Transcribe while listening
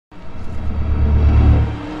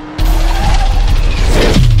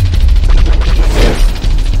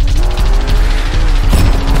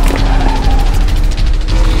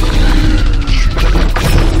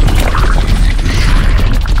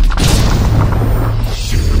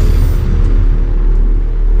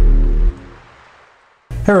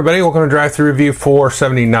Hey everybody, welcome to Drive Thru Review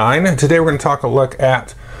 479. Today we're going to take a look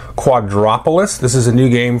at Quadropolis. This is a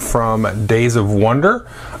new game from Days of Wonder.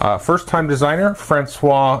 First-time designer,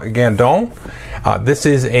 Francois Gandon. This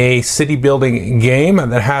is a city-building game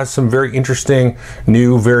that has some very interesting,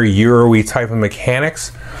 new, very Euro-y type of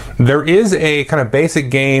mechanics. There is a kind of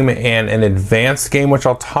basic game and an advanced game, which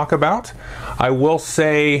I'll talk about. I will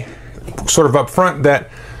say, sort of up front,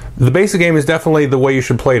 that the basic game is definitely the way you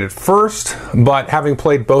should play it at first, but having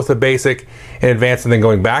played both the basic and advanced and then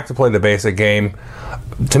going back to play the basic game,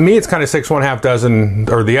 to me it's kind of 6 1/2 dozen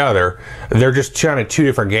or the other. They're just kind of two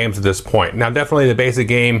different games at this point. Now definitely the basic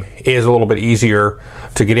game is a little bit easier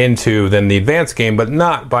to get into than the advanced game, but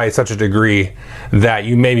not by such a degree that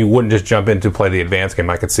you maybe wouldn't just jump in to play the advanced game.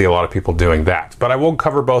 I could see a lot of people doing that. But I will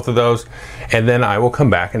cover both of those, and then I will come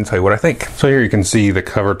back and tell you what I think. So here you can see the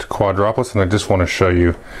cover to Quadropolis, and I just want to show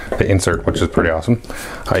you the insert, which is pretty awesome.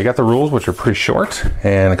 You got the rules, which are pretty short,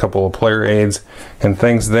 and a couple of player aids and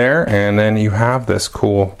things there, and then you have this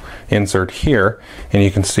cool insert here, and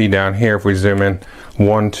you can see down here, if we zoom in,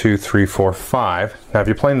 1, 2, 3, 4, 5. Now if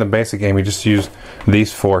you're playing the basic game, you just use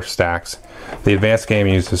these 4 stacks. The advanced game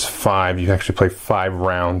uses 5. You actually play 5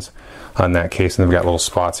 rounds on that case, and they've got little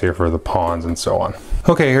spots here for the pawns and so on.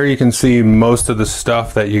 Okay, here you can see most of the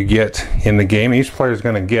stuff that you get in the game. Each player is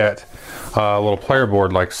going to get a little player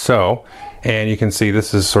board like so, and you can see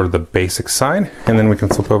this is sort of the basic side, and then we can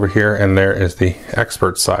flip over here and there is the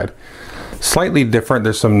expert side. Slightly different,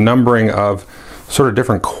 there's some numbering of sort of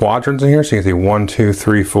different quadrants in here, so you can see 1, 2,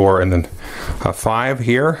 3, 4, and then 5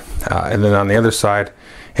 here, and then on the other side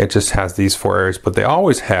it just has these 4 areas, but they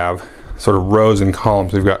always have sort of rows and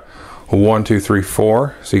columns. We've got 1, 2, 3,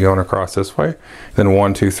 4, so you're going across this way, then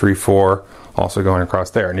 1, 2, 3, 4, also going across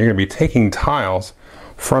there, and you're going to be taking tiles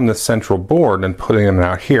from the central board and putting them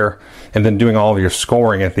out here, and then doing all of your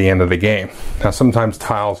scoring at the end of the game. Now sometimes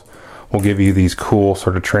tiles will give you these cool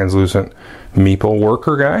sort of translucent meeple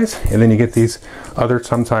worker guys, and then you get these other,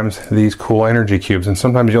 sometimes these cool energy cubes, and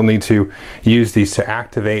sometimes you'll need to use these to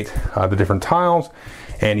activate the different tiles,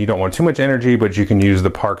 and you don't want too much energy, but you can use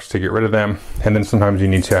the parks to get rid of them, and then sometimes you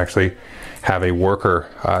need to actually have a worker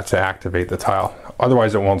to activate the tile,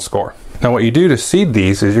 otherwise it won't score. Now what you do to seed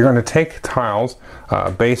these is you're going to take tiles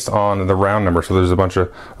based on the round number, so there's a bunch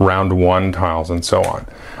of round 1 tiles and so on.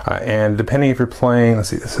 And depending if you're playing, let's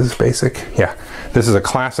see, this is basic, yeah, this is a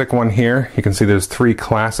classic one here. You can see there's 3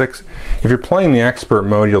 classics. If you're playing the expert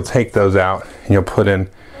mode, you'll take those out and you'll put in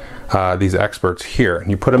these experts here,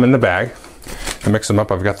 and you put them in the bag and mix them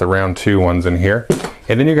up. I've got the round 2 ones in here,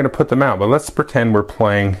 and then you're going to put them out. But let's pretend we're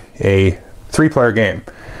playing a 3-player game.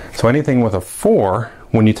 So anything with a 4,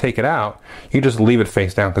 when you take it out, you just leave it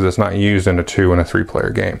face down because it's not used in a 2 and a 3-player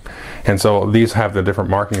game. And so these have the different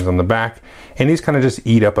markings on the back, and these kind of just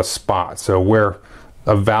eat up a spot. So where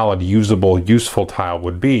a valid, usable, useful tile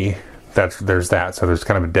would be, there's that. So there's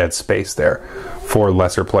kind of a dead space there for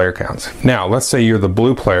lesser player counts. Now, let's say you're the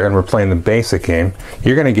blue player and we're playing the basic game.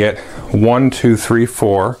 You're going to get 1, 2, 3,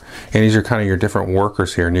 4, and these are kind of your different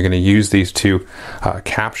workers here, and you're going to use these to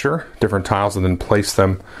capture different tiles and then place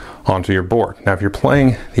them onto your board. Now if you're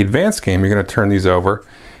playing the advanced game, you're going to turn these over,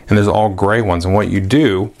 and there's all gray ones, and what you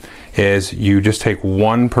do is you just take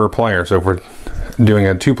 1 per player. So if we're doing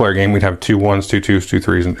a 2-player game, we'd have 2 1s, 2 2s, 2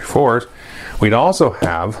 3s, and 2 4s. We'd also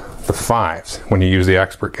have the 5s when you use the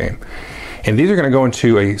expert game, and these are going to go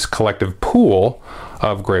into a collective pool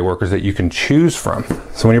of gray workers that you can choose from.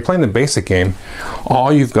 So when you're playing the basic game,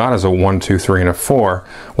 all you've got is a 1, 2, 3, and a 4,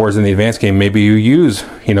 whereas in the advanced game, maybe you use,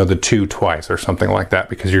 the 2 twice or something like that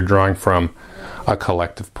because you're drawing from a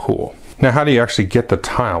collective pool. Now, how do you actually get the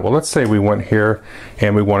tile? Well, let's say we went here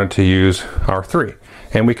and we wanted to use our 3,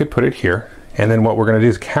 and we could put it here, and then what we're going to do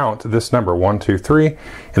is count this number, 1, 2, 3, and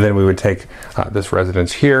then we would take this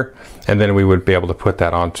residence here, and then we would be able to put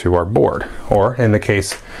that onto our board. Or in the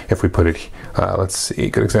case, if we put it, let's see,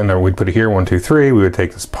 good example, we'd put it here, 1, 2, 3, we would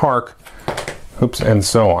take this park, oops, and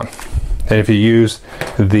so on. And if you use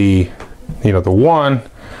the 1,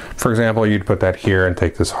 for example, you'd put that here and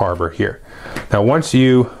take this harbor here. Now once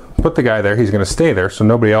you put the guy there, he's going to stay there, so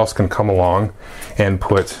nobody else can come along and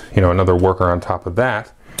put another worker on top of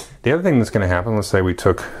that. The other thing that's going to happen, let's say we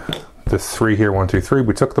took this 3 here, 1, 2, 3,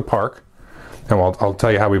 we took the park, and I'll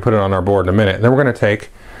tell you how we put it on our board in a minute. And then we're going to take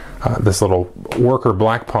this little worker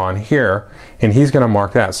black pawn here, and he's going to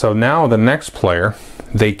mark that. So now the next player,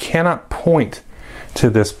 they cannot point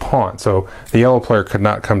to this pawn. So the yellow player could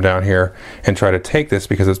not come down here and try to take this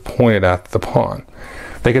because it's pointed at the pawn.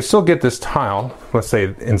 They could still get this tile. Let's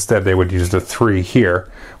say instead they would use the 3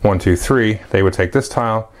 here, 1, 2, 3. They would take this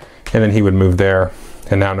tile and then he would move there,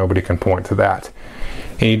 and now nobody can point to that.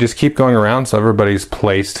 And you just keep going around so everybody's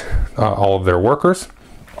placed all of their workers.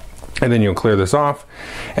 And then you'll clear this off,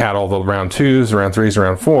 add all the round 2s, round 3s,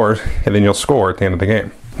 round 4s, and then you'll score at the end of the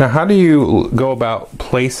game. Now, how do you go about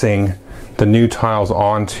placing the new tiles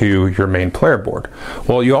onto your main player board?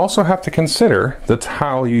 Well, you also have to consider the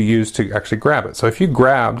tile you use to actually grab it. So if you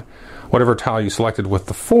grabbed whatever tile you selected with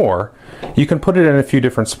the 4, you can put it in a few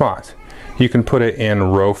different spots. You can put it in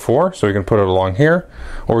row 4, so you can put it along here,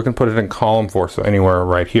 or we can put it in column 4, so anywhere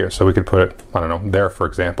right here. So we could put it, I don't know, there, for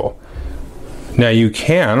example. Now you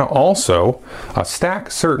can also stack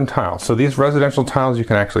certain tiles. So these residential tiles you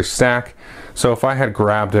can actually stack. So if I had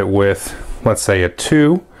grabbed it with, let's say, a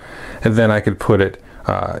 2, and then I could put it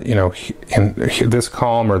in this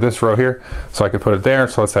column or this row here, so I could put it there.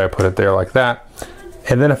 So let's say I put it there like that.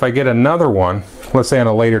 And then if I get another one, let's say on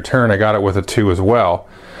a later turn I got it with a 2 as well,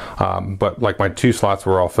 but like my 2 slots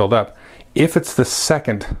were all filled up. If it's the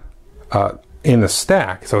second in the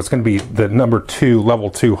stack, so it's going to be the number 2, level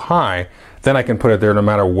 2 high, then I can put it there no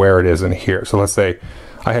matter where it is in here. So let's say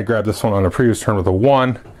I had grabbed this one on a previous turn with a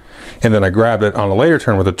 1, and then I grabbed it on a later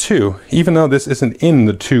turn with a 2. Even though this isn't in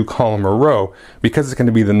the 2 column or row, because it's going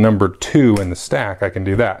to be the number 2 in the stack, I can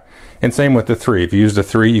do that. And same with the 3. If you used a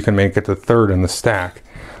 3, you can make it the 3rd in the stack,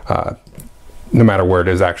 no matter where it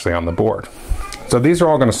is actually on the board. So these are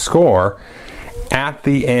all going to score at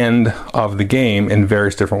the end of the game in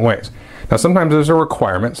various different ways. Now sometimes there's a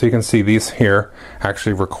requirement, so you can see these here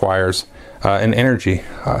actually requires an energy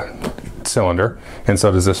cylinder, and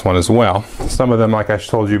so does this one as well. Some of them, like I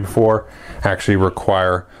told you before, actually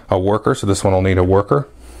require a worker, so this one will need a worker.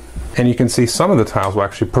 And you can see some of the tiles will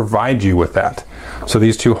actually provide you with that. So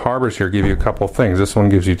these 2 harbors here give you a couple things. This one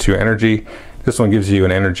gives you 2 energy, this one gives you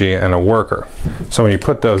an energy and a worker. So when you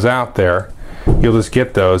put those out there, you'll just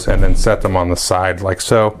get those and then set them on the side like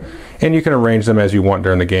so. And you can arrange them as you want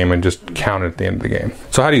during the game and just count it at the end of the game.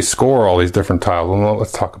 So how do you score all these different tiles? Well,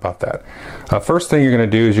 let's talk about that. First thing you're going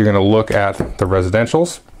to do is you're going to look at the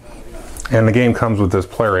residentials. And the game comes with this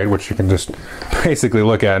player aid, which you can just basically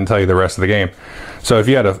look at and tell you the rest of the game. So if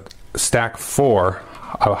you had a stack 4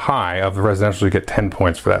 high of the residentials, you get 10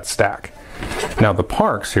 points for that stack. Now the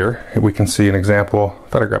parks here, we can see an example. I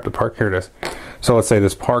thought I grabbed the park. Here it is. So let's say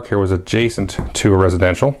this park here was adjacent to a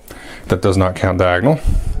residential. That does not count diagonal.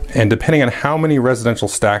 And depending on how many residential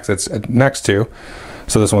stacks it's next to,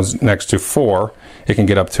 so this one's next to 4, it can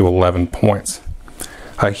get up to 11 points.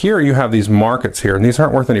 Here you have these markets here, and these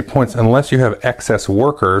aren't worth any points unless you have excess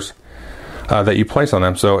workers that you place on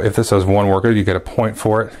them. So if this has 1 worker, you get a point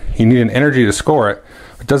for it. You need an energy to score it.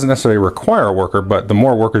 It doesn't necessarily require a worker, but the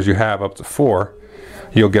more workers you have, up to 4,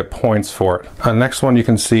 you'll get points for it. Next one you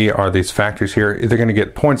can see are these factories here. They're going to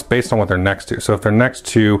get points based on what they're next to. So if they're next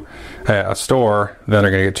to a store, then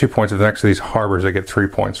they're going to get 2 points. If they're next to these harbors, they get 3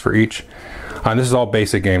 points for each. This is all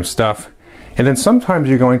basic game stuff. And then sometimes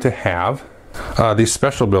you're going to have these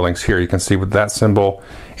special buildings here. You can see with that symbol,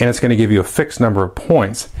 and it's going to give you a fixed number of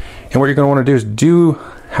points. And what you're going to want to do is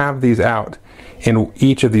have these out in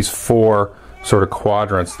each of these 4 sort of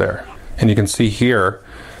quadrants there. And you can see here,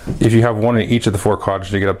 if you have 1 in each of the 4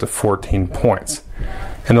 quadrants, you get up to 14 points.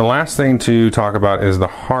 And the last thing to talk about is the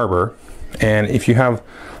harbor. And if you have,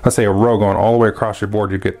 let's say, a row going all the way across your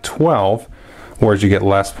board, you get 12, whereas you get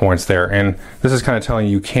less points there. And this is kind of telling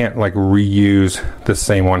you can't like reuse the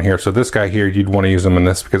same one here. So this guy here, you'd want to use them in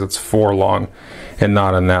this because it's 4 long and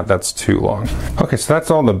not in that, that's 2 long. Okay, so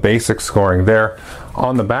that's all the basic scoring there.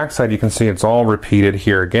 On the back side, you can see it's all repeated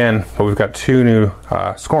here again, but we've got 2 new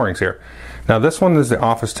scorings here. Now this one is the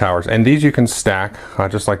office towers, and these you can stack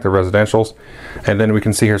just like the residentials. And then we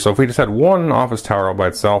can see here, so if we just had 1 office tower all by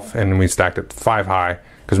itself and we stacked it 5 high,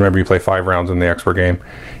 because remember you play 5 rounds in the expert game,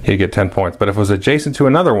 you get 10 points. But if it was adjacent to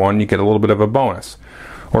another one, you get a little bit of a bonus.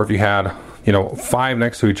 Or if you had 5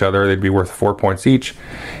 next to each other, they'd be worth 4 points each,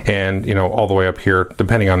 and all the way up here,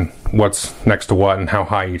 depending on what's next to what and how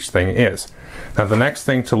high each thing is. Now the next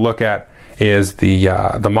thing to look at is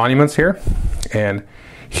the monuments here, and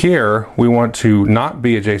here we want to not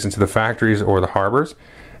be adjacent to the factories or the harbors.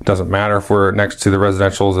 It doesn't matter if we're next to the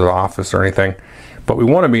residentials or the office or anything, but we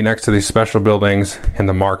want to be next to these special buildings and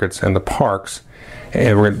the markets and the parks,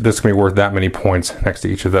 and this is going to be worth that many points next to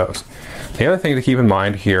each of those. The other thing to keep in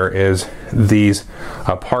mind here is these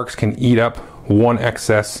parks can eat up 1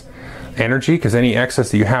 excess energy, because any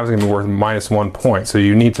excess that you have is going to be worth -1 point. So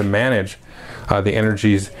you need to manage the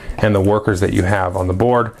energies and the workers that you have on the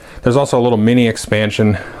board. There's also a little mini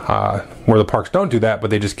expansion where the parks don't do that, but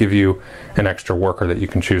they just give you an extra worker that you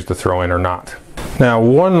can choose to throw in or not. Now,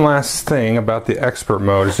 one last thing about the expert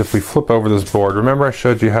mode is if we flip over this board, remember I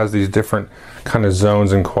showed you it has these different kind of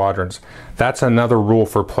zones and quadrants. That's another rule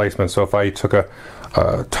for placement. So if I took a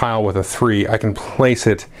tile with a 3, I can place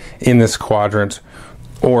it in this quadrant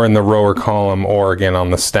or in the row or column, or again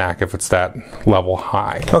on the stack if it's that level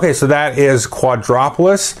high. Okay, so that is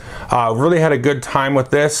Quadropolis. Really had a good time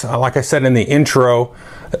with this. Like I said in the intro,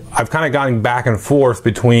 I've kind of gone back and forth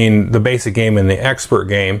between the basic game and the expert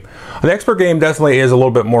game. The expert game definitely is a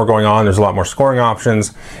little bit more going on. There's a lot more scoring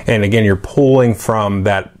options, and again, you're pulling from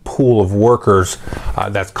that pool of workers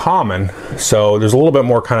that's common. So there's a little bit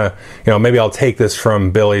more kind of, maybe I'll take this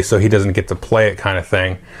from Billy so he doesn't get to play it kind of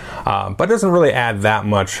thing. But it doesn't really add that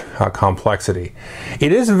much complexity.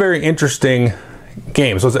 It is a very interesting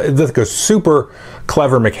game. So it's like a super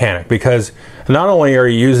clever mechanic, because not only are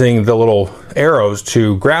you using the little arrows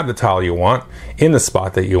to grab the tile you want in the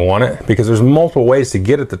spot that you want it, because there's multiple ways to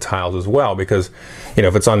get at the tiles as well, because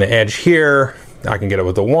if it's on the edge here, I can get it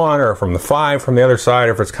with the 1, or from the 5 from the other side,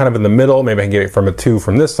 or if it's kind of in the middle, maybe I can get it from a 2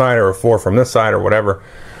 from this side, or a 4 from this side, or whatever.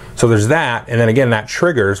 So there's that, and then again that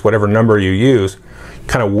triggers whatever number you use,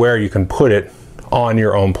 kind of where you can put it on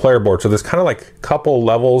your own player board. So there's kind of like a couple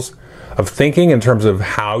levels of thinking in terms of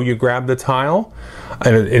how you grab the tile,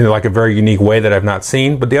 and in like a very unique way that I've not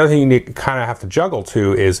seen. But the other thing you kind of have to juggle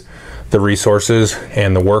too is the resources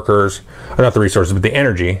and the workers, or not the resources, but the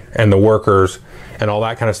energy and the workers and all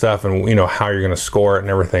that kind of stuff, and how you're going to score it and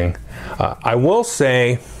everything. I will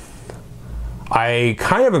say I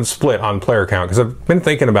kind of am split on player count, because I've been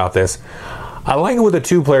thinking about this. I like it with a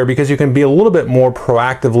 2-player because you can be a little bit more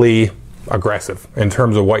proactively aggressive in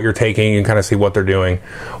terms of what you're taking and kind of see what they're doing.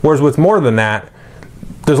 Whereas with more than that,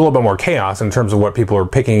 there's a little bit more chaos in terms of what people are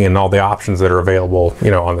picking and all the options that are available,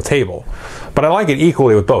 on the table. But I like it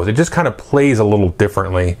equally with both. It just kind of plays a little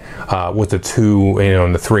differently with the 2,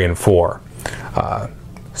 and the 3 and 4.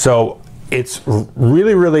 So it's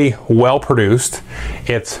really, really well produced.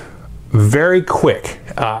 It's very quick.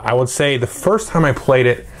 I would say the first time I played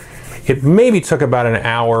it, it maybe took about an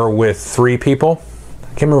hour with 3 people.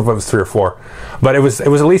 I can't remember if it was 3 or 4, but it was at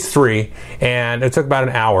least 3, and it took about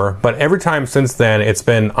an hour. But every time since then, it's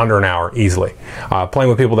been under an hour easily, playing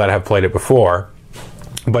with people that have played it before.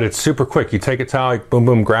 But it's super quick. You take a tile, boom,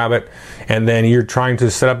 boom, grab it, and then you're trying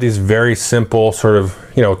to set up these very simple sort of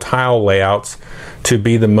tile layouts to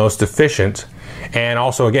be the most efficient. And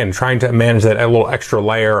also, again, trying to manage that a little extra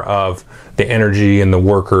layer of the energy and the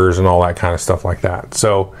workers and all that kind of stuff like that.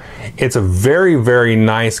 So it's a very, very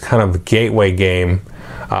nice kind of gateway game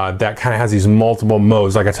that kind of has these multiple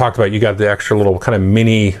modes. Like I talked about, you got the extra little kind of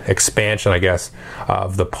mini expansion, I guess,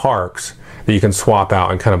 of the parks that you can swap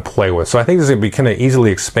out and kind of play with. So I think this is going to be kind of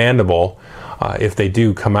easily expandable if they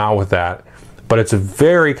do come out with that. But it's a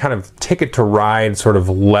very kind of ticket to ride sort of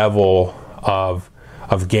level of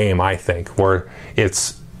game, I think, where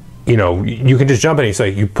it's, you can just jump in and say,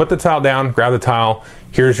 you put the tile down, grab the tile,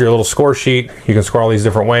 here's your little score sheet, you can score all these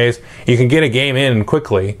different ways. You can get a game in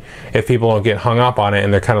quickly if people don't get hung up on it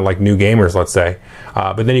and they're kind of like new gamers, let's say.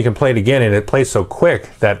 But then you can play it again, and it plays so quick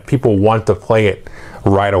that people want to play it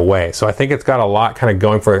right away. So I think it's got a lot kind of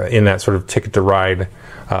going for it in that sort of ticket to ride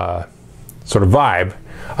sort of vibe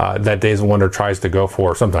that Days of Wonder tries to go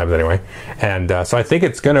for sometimes anyway. And so I think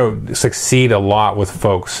it's going to succeed a lot with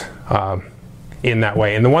folks in that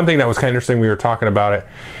way. And the one thing that was kind of interesting, we were talking about it,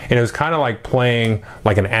 and it was kind of like playing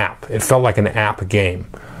like an app. It felt like an app game.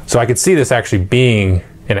 So I could see this actually being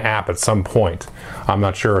an app at some point. I'm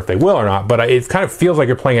not sure if they will or not, but it kind of feels like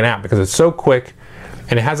you're playing an app because it's so quick,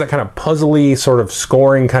 and it has that kind of puzzly sort of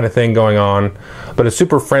scoring kind of thing going on, but it's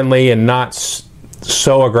super friendly and not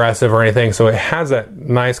so aggressive or anything. So it has that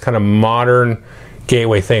nice kind of modern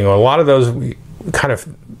gateway thing. A lot of those kind of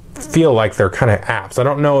feel like they're kind of apps. I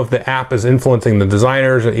don't know if the app is influencing the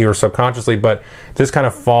designers or subconsciously, but this kind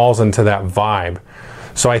of falls into that vibe.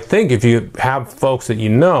 So I think if you have folks that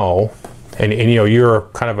and you're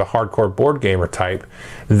kind of a hardcore board gamer type,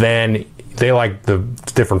 then they like the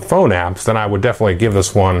different phone apps, then I would definitely give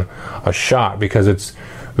this one a shot, because it's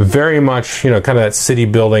very much, kind of that city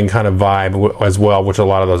building kind of vibe as well, which a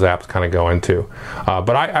lot of those apps kind of go into.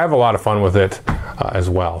 But I have a lot of fun with it as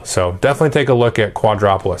well. So definitely take a look at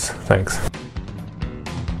Quadropolis. Thanks.